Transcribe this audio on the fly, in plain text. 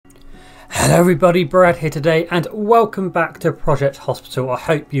Hello everybody, Brad here today and welcome back to Project Hospital. I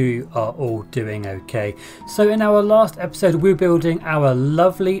hope you are all doing okay. So in our last episode we were building our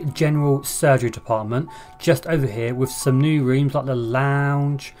lovely general surgery department just over here with some new rooms like the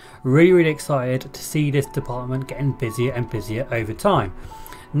lounge. Really excited to see this department getting busier and busier over time.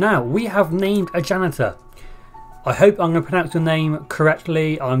 Now we have named a janitor. I hope I'm going to pronounce your name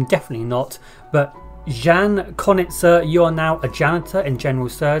correctly. I'm definitely not, but Jan Konitzer, you are now a janitor in general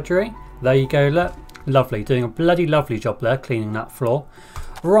surgery. There you go, look. Lovely, doing a bloody lovely job there, cleaning that floor.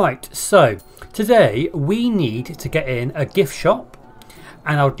 Right, so today we need to get in a gift shop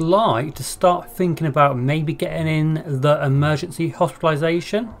and I would like to start thinking about maybe getting in the emergency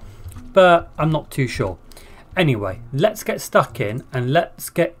hospitalisation, but I'm not too sure. Anyway, let's get stuck in and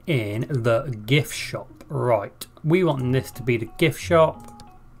let's get in the gift shop. Right, we want this to be the gift shop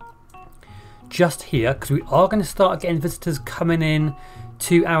just here because we are going to start getting visitors coming in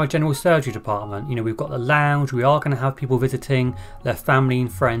to our general surgery department. You know, we've got the lounge, we are going to have people visiting their family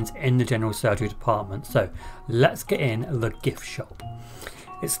and friends in the general surgery department. So let's get in the gift shop.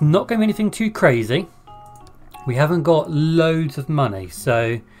 It's not going to be anything too crazy. We haven't got loads of money,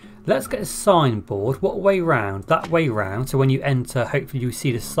 so let's get a signboard. What way round? That way round. So when you enter, hopefully you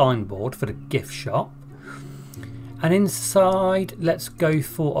see the signboard for the gift shop. And inside, let's go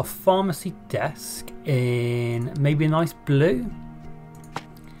for a pharmacy desk in maybe a nice blue.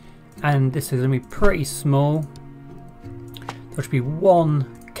 And this is going to be pretty small. There should be one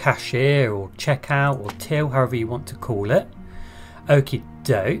cashier or checkout or till, however you want to call it. Okie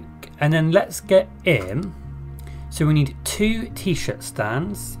doke. And then let's get in. So we need 2 t-shirt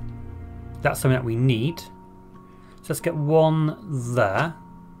stands. That's something that we need. So let's get one there.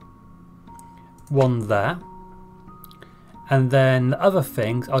 One there. And then the other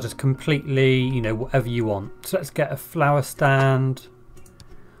things are just completely, you know, whatever you want. So let's get a flower stand.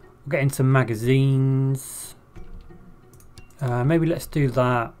 We'll get into magazines. Maybe let's do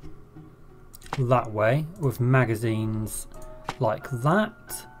that way with magazines like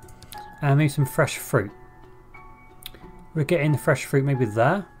that. And maybe some fresh fruit. We'll get in the fresh fruit maybe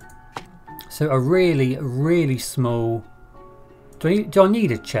there. So a really small... Do I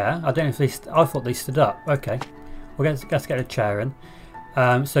need a chair? I don't know if they... I thought they stood up. Okay. Well, let's get a chair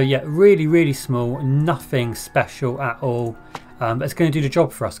in. So yeah, really small. Nothing special at all. But it's going to do the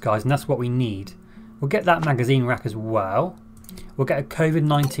job for us, guys, and that's what we need. We'll get that magazine rack as well. We'll get a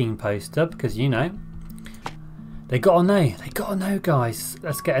COVID-19 poster because, you know, they got to know. They got to know, guys.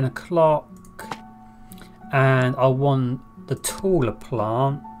 Let's get in a clock. And I want the taller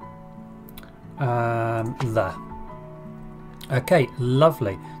plant there. Okay,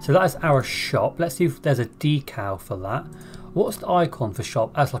 lovely. So that is our shop. Let's see if there's a decal for that. What's the icon for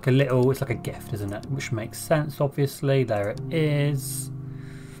shop? That's like a little, it's like a gift, isn't it? Which makes sense, obviously. There it is.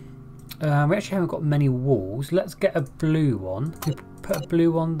 We actually haven't got many walls. Let's get a blue one. Can we put a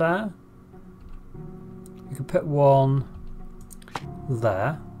blue one there? You can put one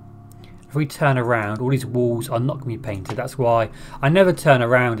there. If we turn around, all these walls are not going to be painted. That's why I never turn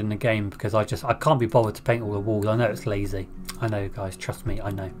around in the game because I can't be bothered to paint all the walls. I know it's lazy. I know, guys. Trust me,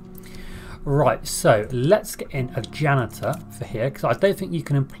 I know. Right, so let's get in a janitor for here because I don't think you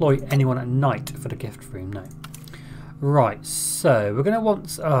can employ anyone at night for the gift room, no. Right, so we're going to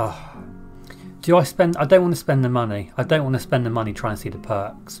want... do I spend... I don't want to spend the money. I don't want to spend the money trying to see the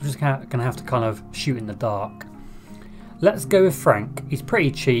perks. I'm just going to have to kind of shoot in the dark. Let's go with Frank. He's pretty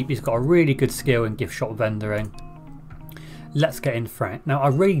cheap. He's got a really good skill in gift shop vendoring. Let's get in Frank. Now, I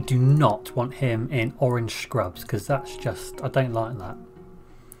really do not want him in orange scrubs because that's just... I don't like that.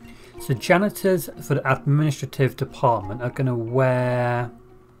 So janitors for the administrative department are going to wear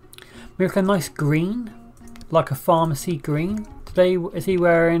maybe like a nice green, like a pharmacy green. Today, is he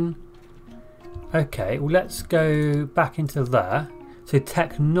wearing... Okay, well let's go back into there. So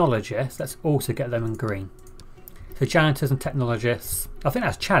technologists, let's also get them in green. So janitors and technologists. I think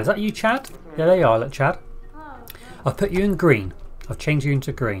that's Chad. Is that you, Chad? Yeah, there you are. Look, Chad. I've put you in green. I've changed you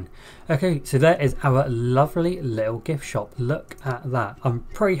into green. Okay, so there is our lovely little gift shop. Look at that. I'm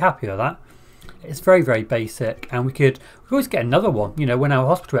pretty happy with that. It's very basic, and we could always get another one. You know, when our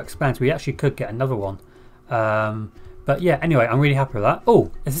hospital expands, we actually could get another one. But yeah, anyway, I'm really happy with that.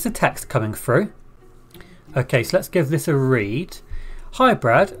 Oh, is this a text coming through? Okay, so let's give this a read. Hi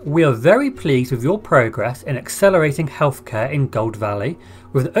Brad, we are very pleased with your progress in accelerating healthcare in Gold Valley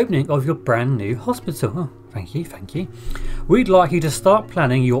with the opening of your brand new hospital. Oh, thank you. We'd like you to start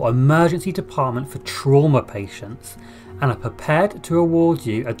planning your emergency department for trauma patients and are prepared to award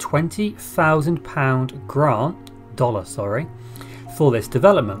you a £20,000 grant, for this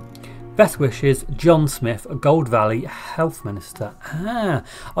development. best wishes, John Smith, Gold Valley Health Minister. Ah,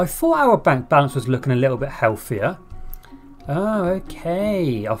 I thought our bank balance was looking a little bit healthier. Oh,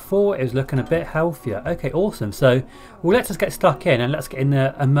 okay. I thought it was looking a bit healthier. Okay, awesome. So, well, let's just get stuck in and let's get in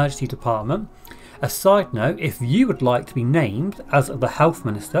the emergency department. A side note, if you would like to be named as the Health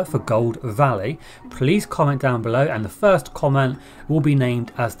Minister for Gold Valley, please comment down below and the first comment will be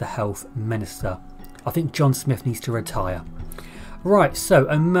named as the Health Minister. I think John Smith needs to retire. Right, so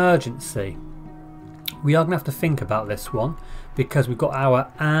emergency. We are going to have to think about this one because we've got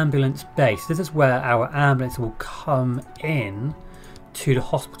our ambulance base. This is where our ambulance will come in to the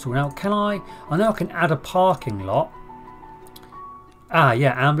hospital. Now, I know I can add a parking lot. Ah,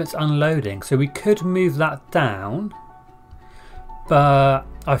 yeah, ambulance unloading. So we could move that down. But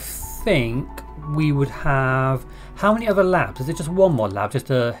I think we would have... How many other labs? Is it just one more lab? Just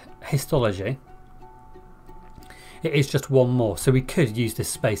a histology? It is just one more. So we could use this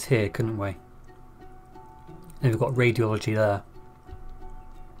space here, couldn't we? And we've got radiology there.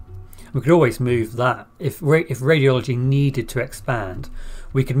 We could always move that. If radiology needed to expand,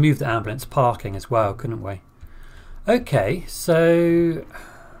 we could move the ambulance parking as well, couldn't we? Okay, so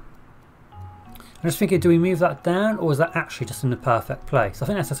I'm just thinking, do we move that down or is that actually just in the perfect place? I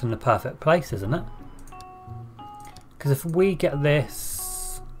think that's just in the perfect place, isn't it? Because if we get this,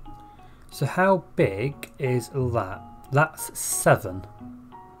 so how big is that? That's 7.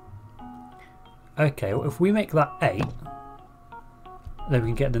 Okay, well if we make that 8, then we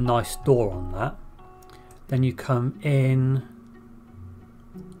can get the nice door on that. Then you come in,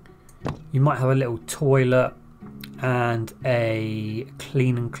 you might have a little toilet and a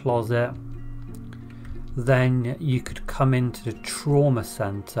cleaning closet. Then you could come into the trauma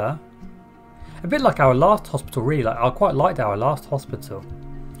centre. A bit like our last hospital, really. I quite liked our last hospital.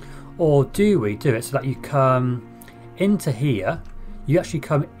 Or do we do it so that you come into here, you actually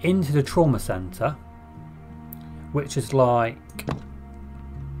come into the trauma centre, which is like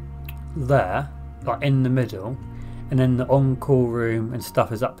there, like in the middle, and then the on-call room and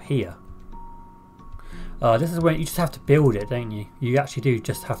stuff is up here. This is when you just have to build it, don't you? You actually do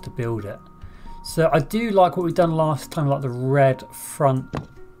just have to build it. So I do like what we've done last time, like the red front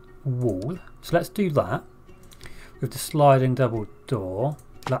wall. So let's do that with the sliding double door.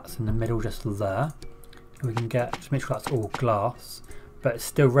 That's in the middle, just there. And we can get, just make sure that's all glass, but it's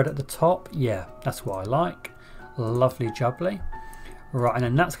still red at the top. Yeah, that's what I like. Lovely jubbly. Right, and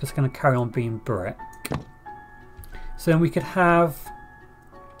then that's just going to carry on being brick. So then we could have...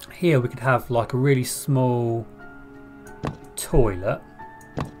 Here we could have like a really small toilet,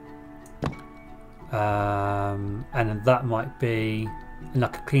 and then that might be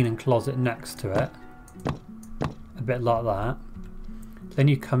like a cleaning closet next to it, a bit like that. Then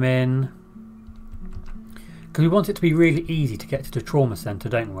you come in, because we want it to be really easy to get to the trauma centre,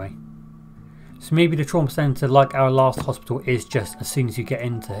 don't we? So maybe the trauma centre, like our last hospital, is just as soon as you get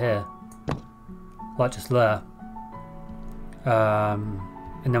into here, like just there.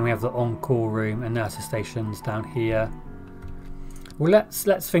 And then we have the on-call room and nurses stations down here. Well,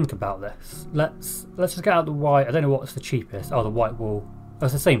 let's think about this. Let's just get out the white. I don't know what's the cheapest. Oh, the white wall. Oh,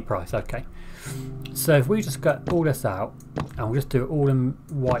 it's the same price. Okay. So if we just get all this out and we'll just do it all in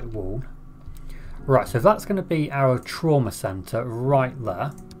white wall. Right. So that's going to be our trauma centre right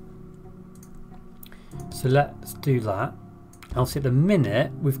there. So let's do that. I'll see at the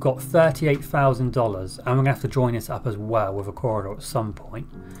minute we've got $38,000 and we're going to have to join this up as well with a corridor at some point.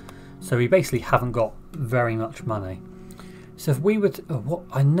 So we basically haven't got very much money. So if we would,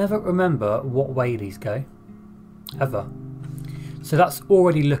 I never remember what way these go, ever. So that's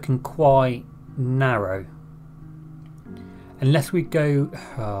already looking quite narrow. Unless we go,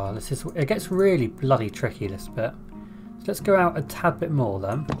 it gets really bloody tricky this bit. So let's go out a tad bit more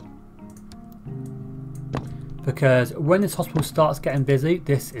then. Because when this hospital starts getting busy,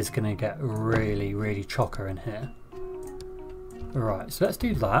 this is going to get really, really chocker in here. Right, so let's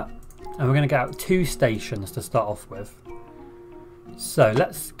do that. And we're going to get out 2 stations to start off with. So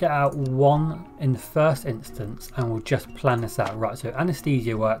let's get out 1 in the first instance and we'll just plan this out. Right, so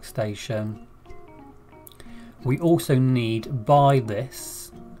anaesthesia workstation. We also need, by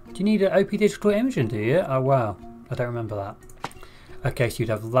this, do you need an OP digital imaging, do you? Oh wow, I don't remember that. Okay, so you'd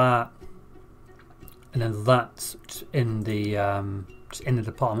have that. And then that's in the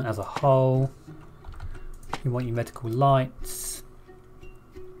department as a whole. You want your medical lights.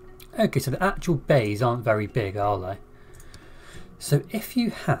 Okay, so the actual bays aren't very big, are they? So if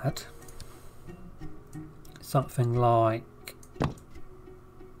you had something like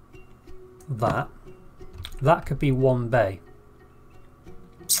that, that could be 1 bay,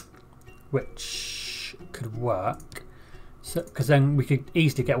 which could work. So, because then we could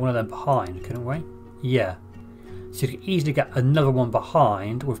easily get one of them behind, couldn't we? Yeah. So you could easily get another one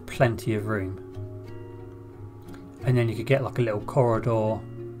behind with plenty of room. And then you could get like a little corridor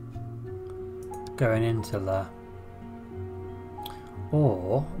going into there.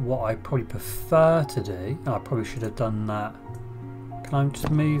 Or what I probably prefer to do, I probably should have done that. Can I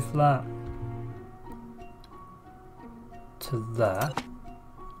just move that to there?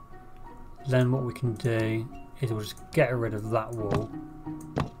 Then what we can do is we'll just get rid of that wall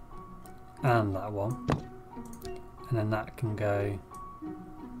and that one, and then that can go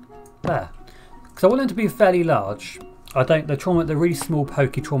there. Because I want them to be fairly large. I don't. The really small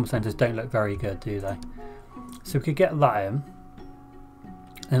pokey trauma centres don't look very good, do they? So we could get that in,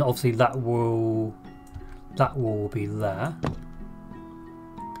 and obviously that wall will be there.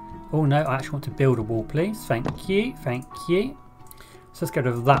 Oh no, I actually want to build a wall, please. Thank you, thank you. So let's get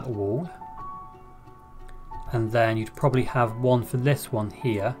rid of that wall. And then you'd probably have one for this one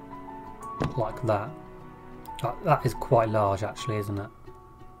here, like that. That is quite large actually, isn't it?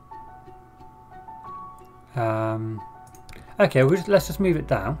 Okay, let's just move it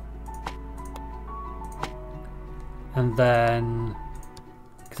down. And then,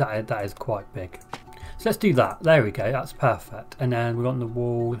 because that is quite big. So let's do that. There we go, that's perfect. And then we want the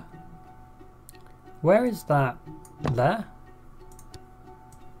wall. Where is that? There?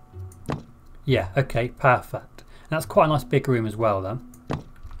 Yeah, okay, perfect. And that's quite a nice big room as well then.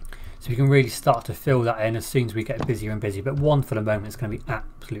 So we can really start to fill that in as soon as we get busier and busier. But one for the moment is going to be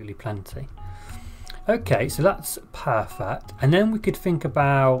absolutely plenty. Okay, so that's perfect. And then we could think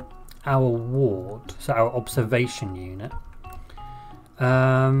about our ward, so our observation unit.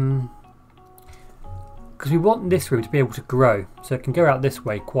 Because we want this room to be able to grow. So it can go out this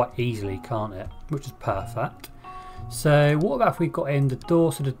way quite easily, can't it? Which is perfect. So what about if we got in the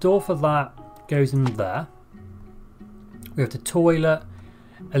door? So the door for that goes in there. We have the toilet,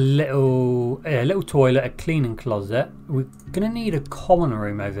 a little toilet, a cleaning closet. We're going to need a common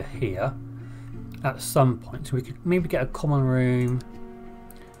room over here at some point. So we could maybe get a common room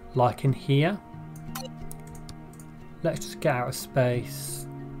like in here. Let's just get out of space.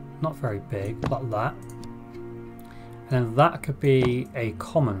 Not very big, like that. And that could be a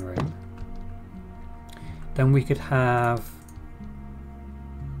common room. Then we could have,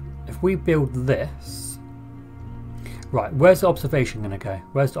 if we build this, right, where's the observation going to go?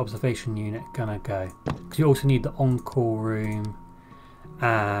 Where's the observation unit going to go? Because you also need the on-call room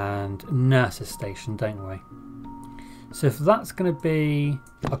and nurses station, don't we? So if that's going to be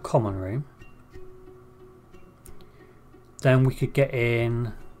a common room, then we could get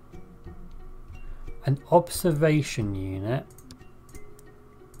in an observation unit.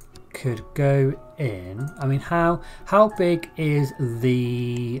 Could go in. I mean, how big is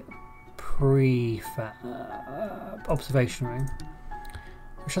the observation room?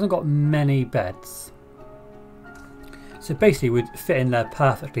 Which hasn't got many beds. So basically we'd fit in there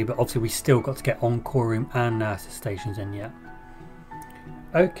perfectly, but obviously we still got to get on-call room and nurses stations in yet.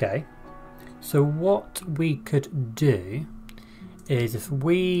 Okay, so what we could do is if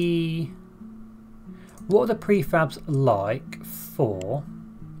we... What are the prefabs like for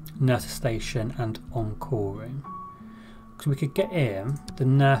nurses station and on-call room? Because we could get in the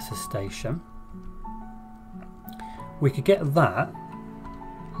nurses station. We could get that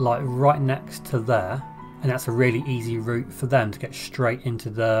like right next to there, and that's a really easy route for them to get straight into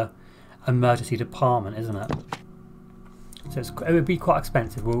the emergency department, isn't it? So it would be quite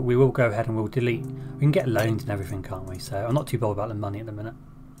expensive. We will go ahead and we'll delete. We can get loans and everything, can't we? So I'm not too bothered about the money at the minute.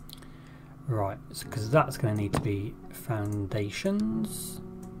 Right, because that's going to need to be foundations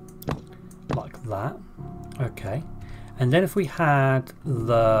like that. Okay, and then if we had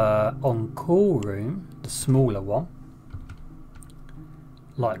the on-call room, the smaller one,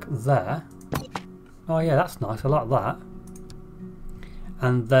 like there. Oh yeah, that's nice, I like that.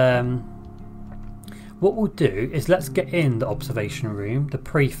 And then what we'll do is let's get in the observation room, the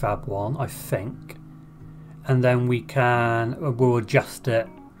prefab one, I think, and then we'll adjust it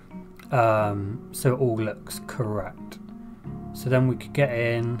so it all looks correct. So then we could get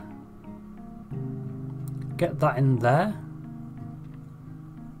that in there,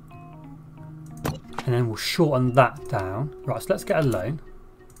 and then we'll shorten that down. Right, so let's get a loan.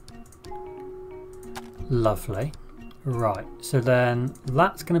 Lovely. Right, so then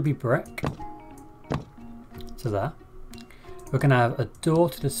that's going to be brick to there. We're going to have a door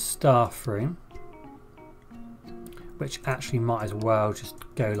to the staff room, which actually might as well just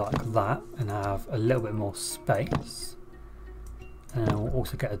go like that and have a little bit more space. And we'll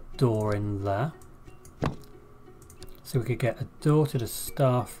also get a door in there. So we could get a door to the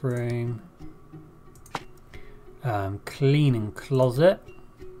staff room, Cleaning closet.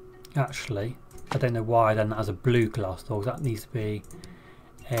 Actually, I don't know why I done that as a blue glass door, because that needs to be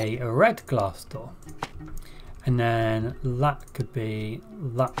a red glass door. And then that could be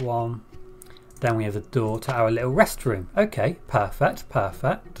that one. Then we have a door to our little restroom. Okay, perfect,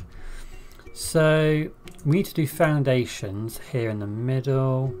 perfect. So we need to do foundations here in the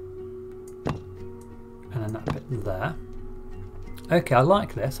middle. And then that bit there. Okay, I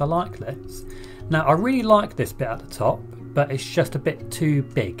like this, I like this. Now I really like this bit at the top, but it's just a bit too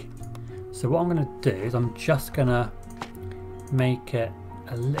big. So what I'm going to do is I'm just going to make it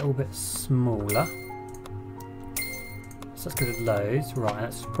a little bit smaller. So let's give it loads. Right,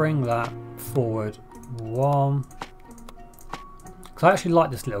 let's bring that forward one. Because I actually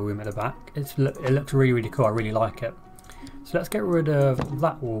like this little room at the back. It looks really, really cool. I really like it. So let's get rid of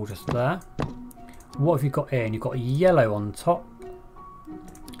that wall just there. What have you got here? And you've got yellow on top.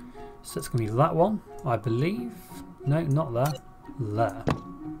 So it's going to be that one, I believe. No, not there. There.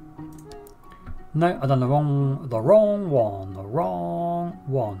 No, I've done the wrong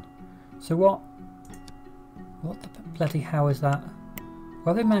one. So what the bloody hell is that?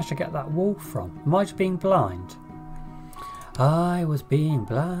 Where have they managed to get that wall from? Am I just being blind? I was being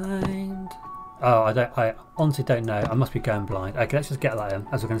blind. Oh, I honestly don't know. I must be going blind. Okay, let's just get that in,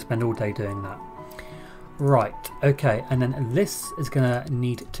 as we're going to spend all day doing that. Right, okay, and then this is going to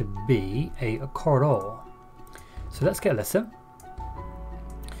need to be a corridor. So let's get this in.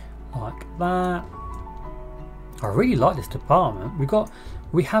 Like that. I really like this department.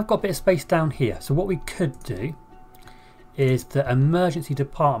 We have got a bit of space down here. So what we could do is the emergency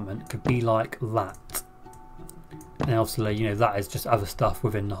department could be like that. And obviously, you know, that is just other stuff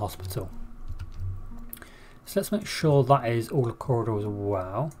within the hospital. So let's make sure that is all the corridors as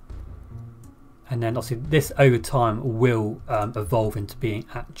well. And then obviously this over time will evolve into being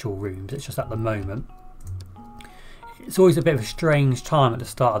actual rooms. It's just at the moment. It's always a bit of a strange time at the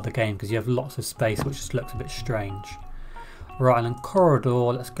start of the game because you have lots of space which just looks a bit strange. Right, and then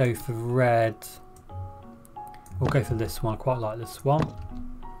corridor, let's go for red. We'll go for this one, I quite like this one.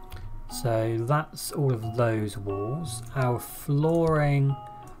 So that's all of those walls. Our flooring,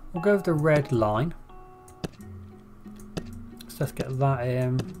 we'll go with the red line. So let's get that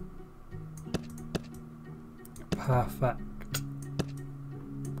in. Perfect.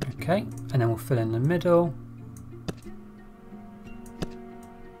 Okay, and then we'll fill in the middle.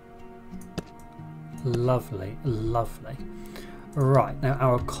 Lovely, lovely. Right, now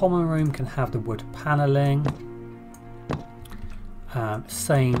our common room can have the wood panelling.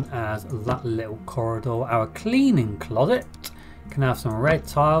 Same as that little corridor. Our cleaning closet can have some red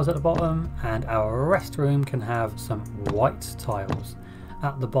tiles at the bottom, and our restroom can have some white tiles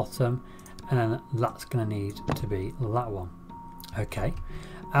at the bottom, and then that's going to need to be that one. Okay,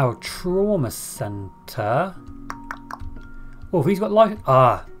 our trauma centre. Oh, he's got life.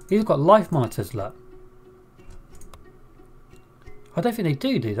 He's got life monitors. Look. I don't think they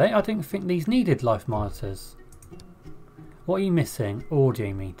do they? I don't think these needed life monitors. What are you missing?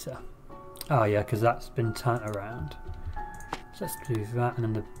 Audio meter. Oh yeah, because that's been turned around. So let's do that, and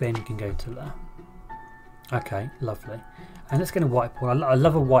then the bin can go to there. Okay, lovely. And let's get a whiteboard. I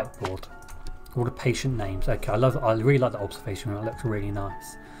love a whiteboard. All the patient names. Okay, I really like the observation room. It looks really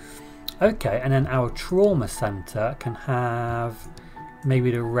nice. Okay, and then our trauma centre can have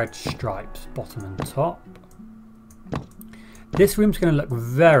maybe the red stripes, bottom and top. This room's going to look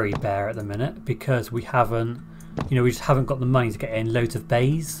very bare at the minute because we haven't, we just haven't got the money to get in loads of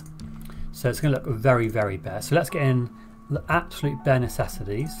bays. So it's going to look very, very bare. So let's get in the absolute bare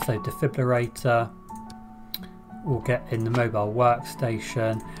necessities. So defibrillator. We'll get in the mobile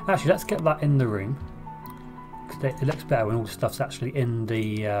workstation. Actually, let's get that in the room. Because it looks better when all the stuff's actually in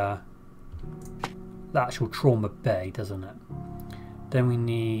the actual trauma bay, doesn't it? Then we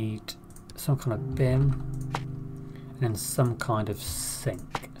need some kind of bin. And then some kind of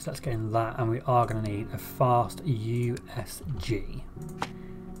sink. So let's get in that, and we are going to need a fast USG.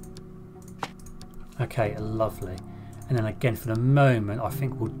 Okay, lovely. And then again, for the moment, I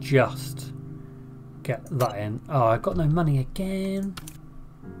think we'll just get that in. Oh, I've got no money again.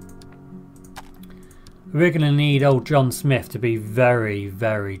 We're going to need old John Smith to be very,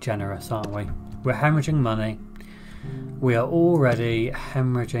 very generous, aren't we? We're hemorrhaging money. We are already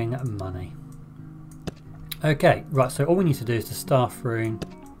hemorrhaging money. Okay, right, so all we need to do is the staff room,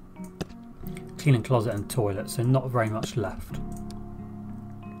 cleaning closet and toilet, so not very much left.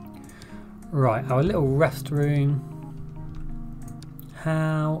 Right, our little restroom.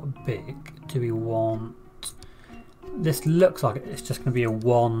 How big do we want? This looks like it's just going to be a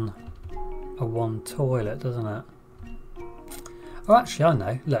one toilet, doesn't it? Oh, actually, I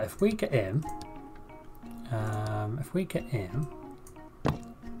know. Look, if we get in, if we get in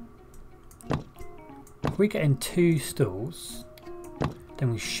 2 stools,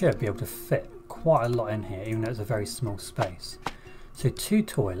 then we should be able to fit quite a lot in here, even though it's a very small space. So 2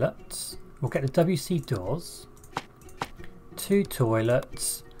 toilets, we'll get the WC doors, 2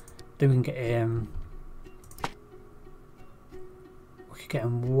 toilets, then we can get in, we could get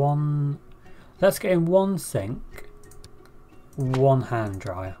in 1, let's get in 1 sink, 1 hand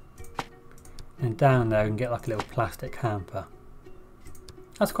dryer, and down there we can get like a little plastic hamper.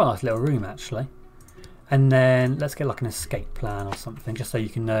 That's quite a nice little room actually. And then let's get like an escape plan or something, just so you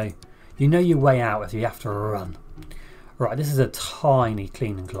can know your way out if you have to run. Right, this is a tiny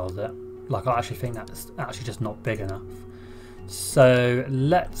cleaning closet. Like, I actually think that's actually just not big enough. So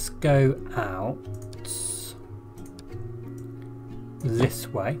let's go out this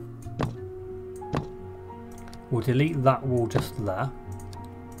way. We'll delete that wall just there.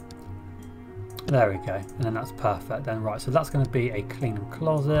 There we go, and then that's perfect then. Right, so that's going to be a cleaning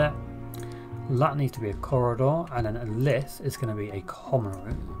closet. That needs to be a corridor, and then this is going to be a common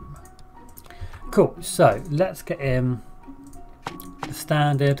room. Cool, so let's get in the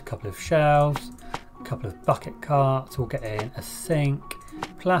standard, couple of shelves, a couple of bucket carts, we'll get in a sink,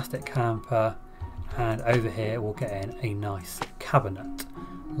 plastic hamper, and over here we'll get in a nice cabinet.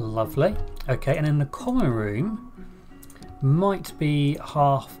 Lovely. Okay, and then the common room might be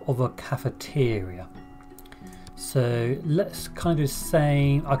half of a cafeteria. So let's kind of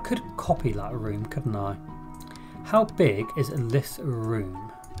say, I could copy that room, couldn't I? How big is this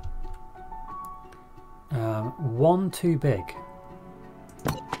room? 1 too big.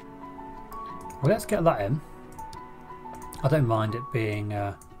 Well, let's get that in. I don't mind it being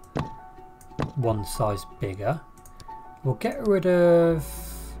 1 size bigger. We'll get rid of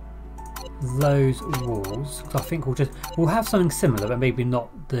those walls, because I think we'll have something similar, but maybe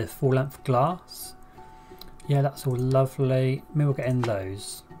not the full length glass. Yeah, that's all lovely. Maybe we'll get in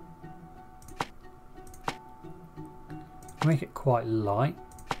those. Make it quite light.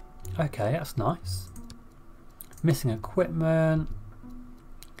 Okay, that's nice. Missing equipment.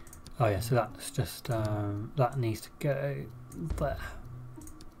 Oh yeah, so that's just that needs to go there.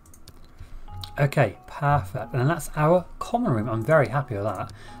 Okay, perfect. And that's our common room. I'm very happy with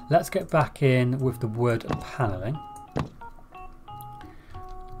that. Let's get back in with the wood panelling.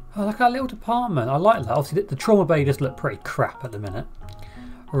 Oh, look at that little department. I like that. Obviously, the trauma bay does look pretty crap at the minute.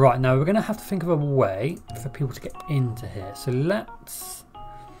 Right, now we're going to have to think of a way for people to get into here. So let's...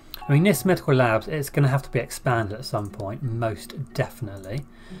 I mean, this medical labs, it's going to have to be expanded at some point, most definitely.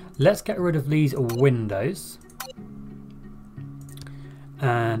 Let's get rid of these windows.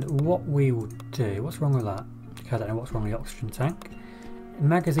 And what we will do... What's wrong with that? Okay, I don't know what's wrong with the oxygen tank.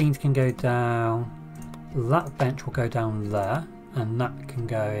 Magazines can go down. That bench will go down there. And that can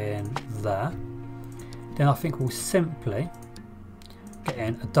go in there. Then I think we'll simply get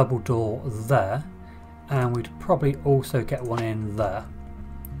in a double door there, and we'd probably also get one in there,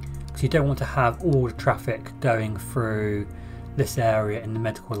 because you don't want to have all the traffic going through this area in the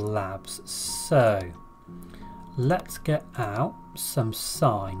medical labs. So let's get out some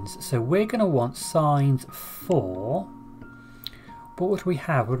signs. So we're going to want signs for... What would we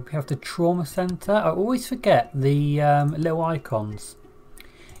have? Would we have the trauma centre? I always forget the little icons.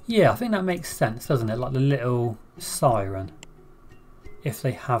 Yeah, I think that makes sense, doesn't it? Like the little siren, if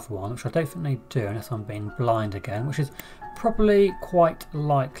they have one, which I don't think they do unless I'm being blind again, which is probably quite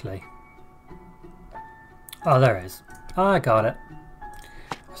likely. Oh, there it is. I got it.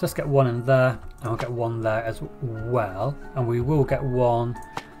 So let's get one in there, and we'll get one there as well. And we will get one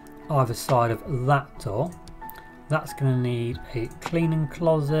either side of that door. That's going to need a cleaning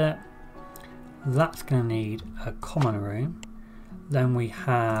closet. That's going to need a common room. Then we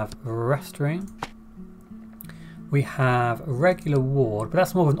have a restroom. We have a regular ward, but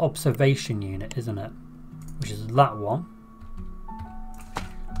that's more of an observation unit, isn't it? Which is that one.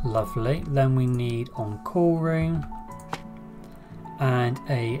 Lovely. Then we need on-call room and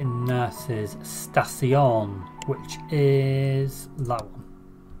a nurse's station, which is that one.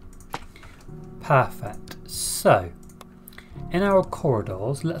 Perfect. So, in our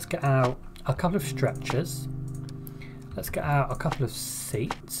corridors, let's get out a couple of stretchers. Let's get out a couple of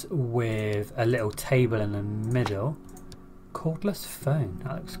seats with a little table in the middle. Cordless phone.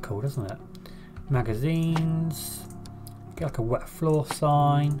 That looks cool, doesn't it? Magazines. Get like a wet floor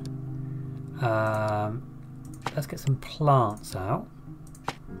sign. Let's get some plants out.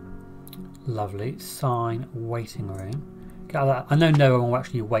 Lovely. Sign waiting room. Get out that. I know no one will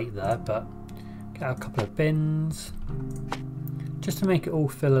actually wait there, but get out a couple of bins just to make it all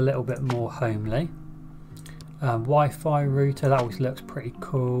feel a little bit more homely. Wi-Fi router, that always looks pretty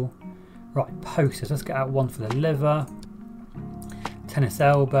cool. Right, posters. Let's get out one for the liver. Tennis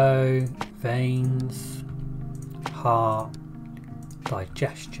elbow, veins, heart,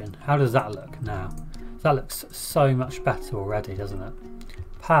 digestion. How does that look now? That looks so much better already, doesn't it?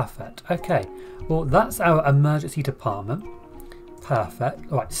 Perfect. Okay, well that's our emergency department. Perfect.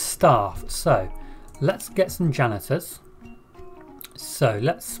 All right, staff. So let's get some janitors. So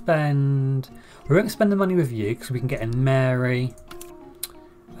let's spend... We won't spend the money with you because we can get in Mary.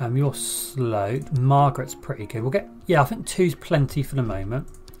 You're slow. Margaret's pretty good. We'll get... Yeah, I think 2's plenty for the moment.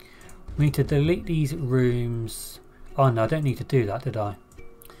 We need to delete these rooms. Oh no, I don't need to do that, did I?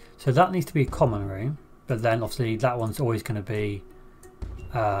 So that needs to be a common room. But then obviously that one's always going to be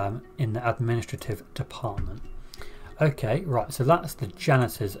in the administrative department. Okay, right. So that's the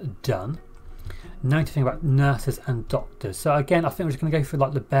janitors done. Now to think about nurses and doctors. So again, I think we're just going to go for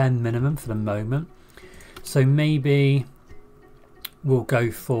like the bare minimum for the moment. So maybe we'll go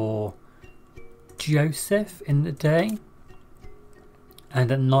for Joseph in the day,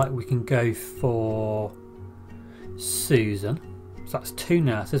 and at night we can go for Susan. So that's 2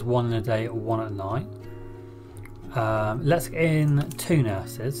 nurses, 1 in the day, 1 at night. Let's get in 2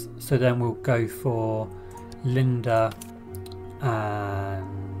 nurses. So then we'll go for Linda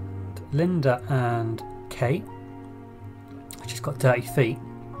and Kate. She's got dirty feet.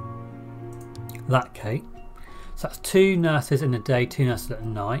 That Kate. So that's 2 nurses in the day, 2 nurses at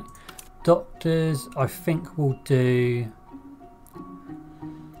night. Doctors, I think we'll do...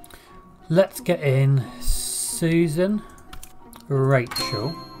 Let's get in Susan,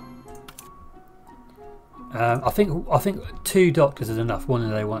 Rachel. I think 2 doctors is enough, 1 in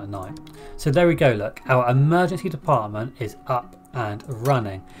the day, 1 at night. So there we go, look. Our emergency department is up and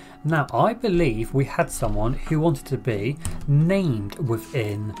running. Now, I believe we had someone who wanted to be named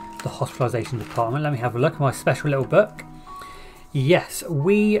within the hospitalisation department. Let me have a look at my special little book. Yes,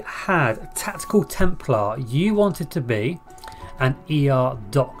 we had Tactical Templar. You wanted to be an ER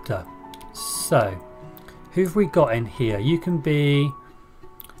doctor. So, who have we got in here? You can be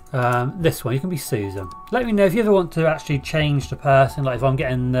this one. You can be Susan. Let me know if you ever want to actually change the person. Like if I'm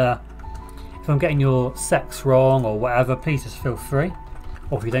getting your sex wrong or whatever, please just feel free.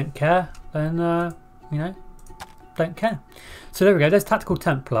 Or if you don't care, then you know, don't care. So there we go. There's Tactical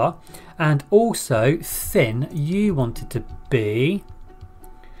Templar, and also Finn. You wanted to be.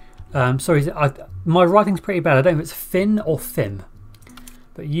 Sorry, my writing's pretty bad. I don't know if it's Finn or Fim,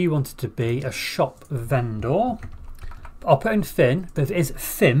 but you wanted to be a shop vendor. I'll put in Finn, but if it is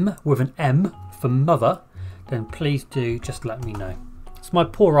Fim with an M for mother, then please do just let me know. It's my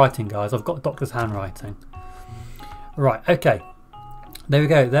poor writing, guys. I've got doctor's handwriting. Right, okay. There we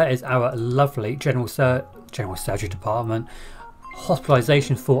go. There is our lovely general surgery department.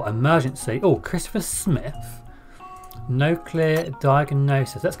 Hospitalisation for emergency. Oh, Christopher Smith. No clear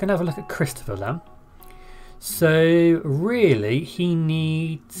diagnosis. Let's go and have a look at Christopher then. So really, he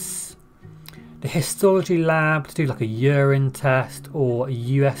needs the histology lab to do like a urine test or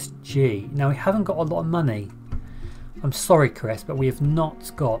USG. Now we haven't got a lot of money. I'm sorry, Chris, but we have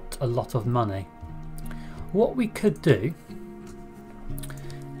not got a lot of money. What we could do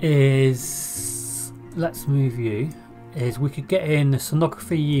is, let's move you, is we could get in the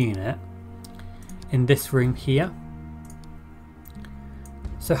sonography unit in this room here.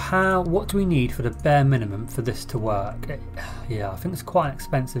 So what do we need for the bare minimum for this to work? Yeah, I think it's quite an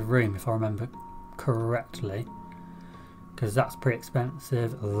expensive room if I remember correctly, because that's pretty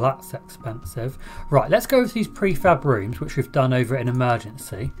expensive, that's expensive. Right, let's go with these prefab rooms which we've done over in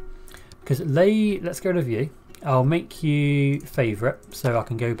emergency, because let's go to view. I'll make you favourite so I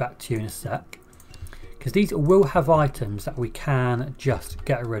can go back to you in a sec, because these will have items that we can just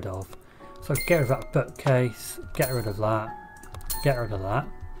get rid of. So get rid of that bookcase, get rid of that, get rid of that,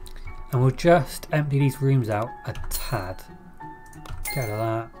 and we'll just empty these rooms out a tad. Get rid of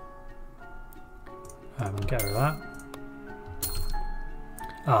that, and get rid of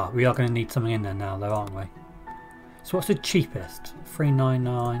that. We are going to need something in there now though, aren't we? So what's the cheapest?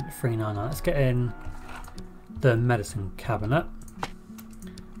 399, 399. Let's get in the medicine cabinet.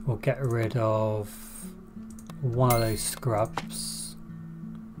 We'll get rid of one of those scrubs.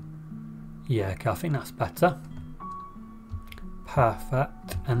 Yeah, okay, I think that's better.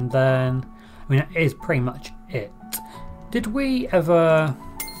 Perfect. And then, I mean, that is pretty much it. Did we ever...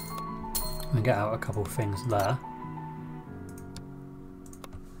 Let me get out a couple of things there.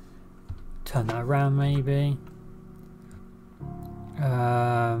 Turn that around maybe.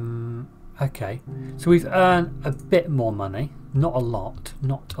 Okay, so we've earned a bit more money. Not a lot,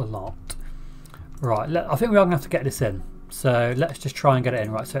 not a lot. Right, I think we are going to have to get this in. So let's just try and get it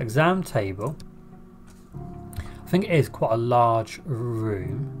in. Right, so exam table. I think it is quite a large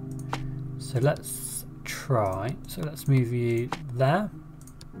room. So let's try. So let's move you there.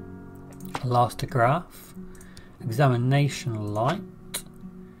 Elastograph. Examination light.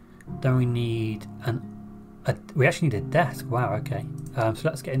 Then we need we actually need a desk. Wow, okay. So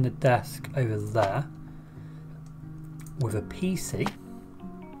let's get in the desk over there with a PC.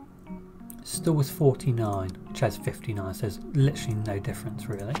 Still was 49, which has 59, so there's literally no difference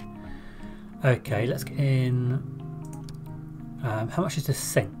really. Okay, let's get in. How much is the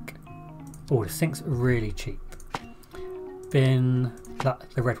sink? Oh, the sink's really cheap. Bin,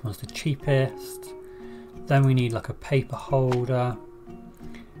 the red one's the cheapest. Then we need like a paper holder.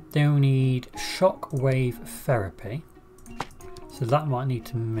 Then we need shock wave therapy. So that might need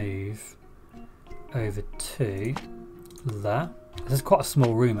to move over to there. This is quite a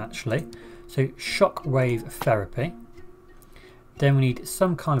small room actually. So shock wave therapy. Then we need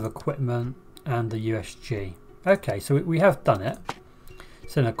some kind of equipment and the USG. Okay, so we have done it.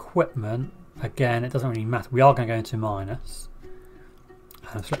 So in equipment, again, it doesn't really matter. We are going to go into minus.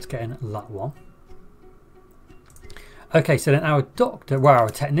 So let's get in that one. Okay, so then our doctor, well, our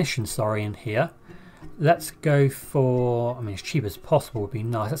technician, sorry, in here. Let's go for, I mean, as cheap as possible would be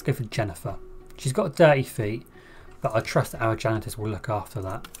nice. Let's go for Jennifer. She's got dirty feet, but I trust that our janitors will look after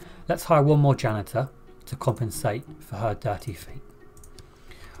that. Let's hire one more janitor to compensate for her dirty feet.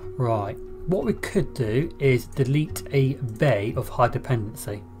 Right, what we could do is delete a bay of high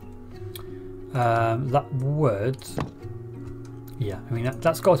dependency. That would, yeah, I mean,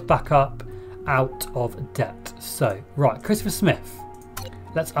 that's got us back up out of debt. So, right, Christopher Smith,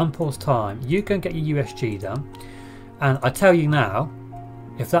 let's unpause time. You go and get your USG done. And I tell you now,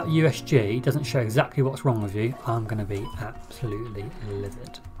 if that USG doesn't show exactly what's wrong with you, I'm going to be absolutely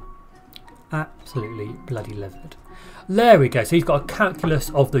livid. Absolutely bloody livid. There we go. So he's got a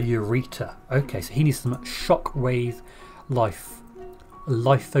calculus of the ureter. Okay, so he needs some shockwave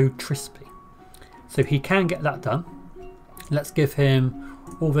lithotripsy. So he can get that done. Let's give him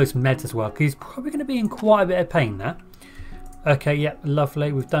all those meds as well, because he's probably going to be in quite a bit of pain there. Okay, yep,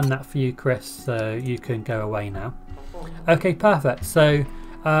 lovely. We've done that for you, Chris, so you can go away now. Okay, perfect. So,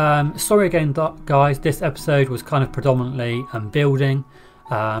 sorry again, guys. This episode was kind of predominantly building,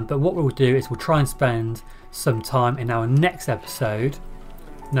 but what we'll do is we'll try and spend some time in our next episode.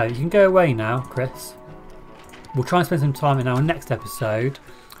 No, you can go away now, Chris. We'll try and spend some time in our next episode,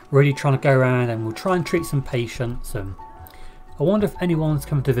 really trying to go around and we'll try and treat some patients. And I wonder if anyone's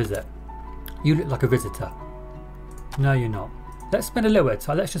coming to visit. You look like a visitor. No, you're not. Let's spend a little bit of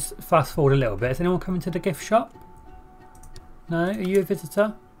time. Let's just fast forward a little bit. Is anyone coming to the gift shop? No? Are you a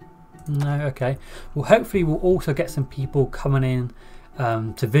visitor? No? Okay. Well, hopefully we'll also get some people coming in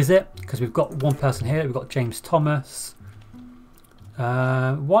to visit, because we've got one person here. We've got James Thomas.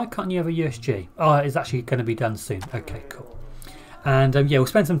 Why can't you have a USG? Oh, it's actually going to be done soon. Okay, cool. And yeah, we'll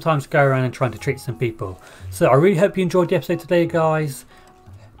spend some time to go around and trying to treat some people. So I really hope you enjoyed the episode today, guys.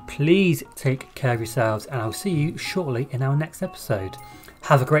 Please take care of yourselves, and I'll see you shortly in our next episode.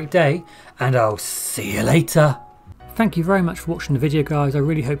 Have a great day, and I'll see you later. Thank you very much for watching the video, guys. I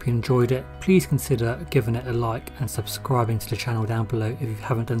really hope you enjoyed it. Please consider giving it a like and subscribing to the channel down below if you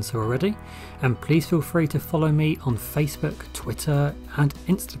haven't done so already. And please feel free to follow me on Facebook, Twitter and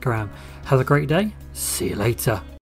Instagram. Have a great day. See you later.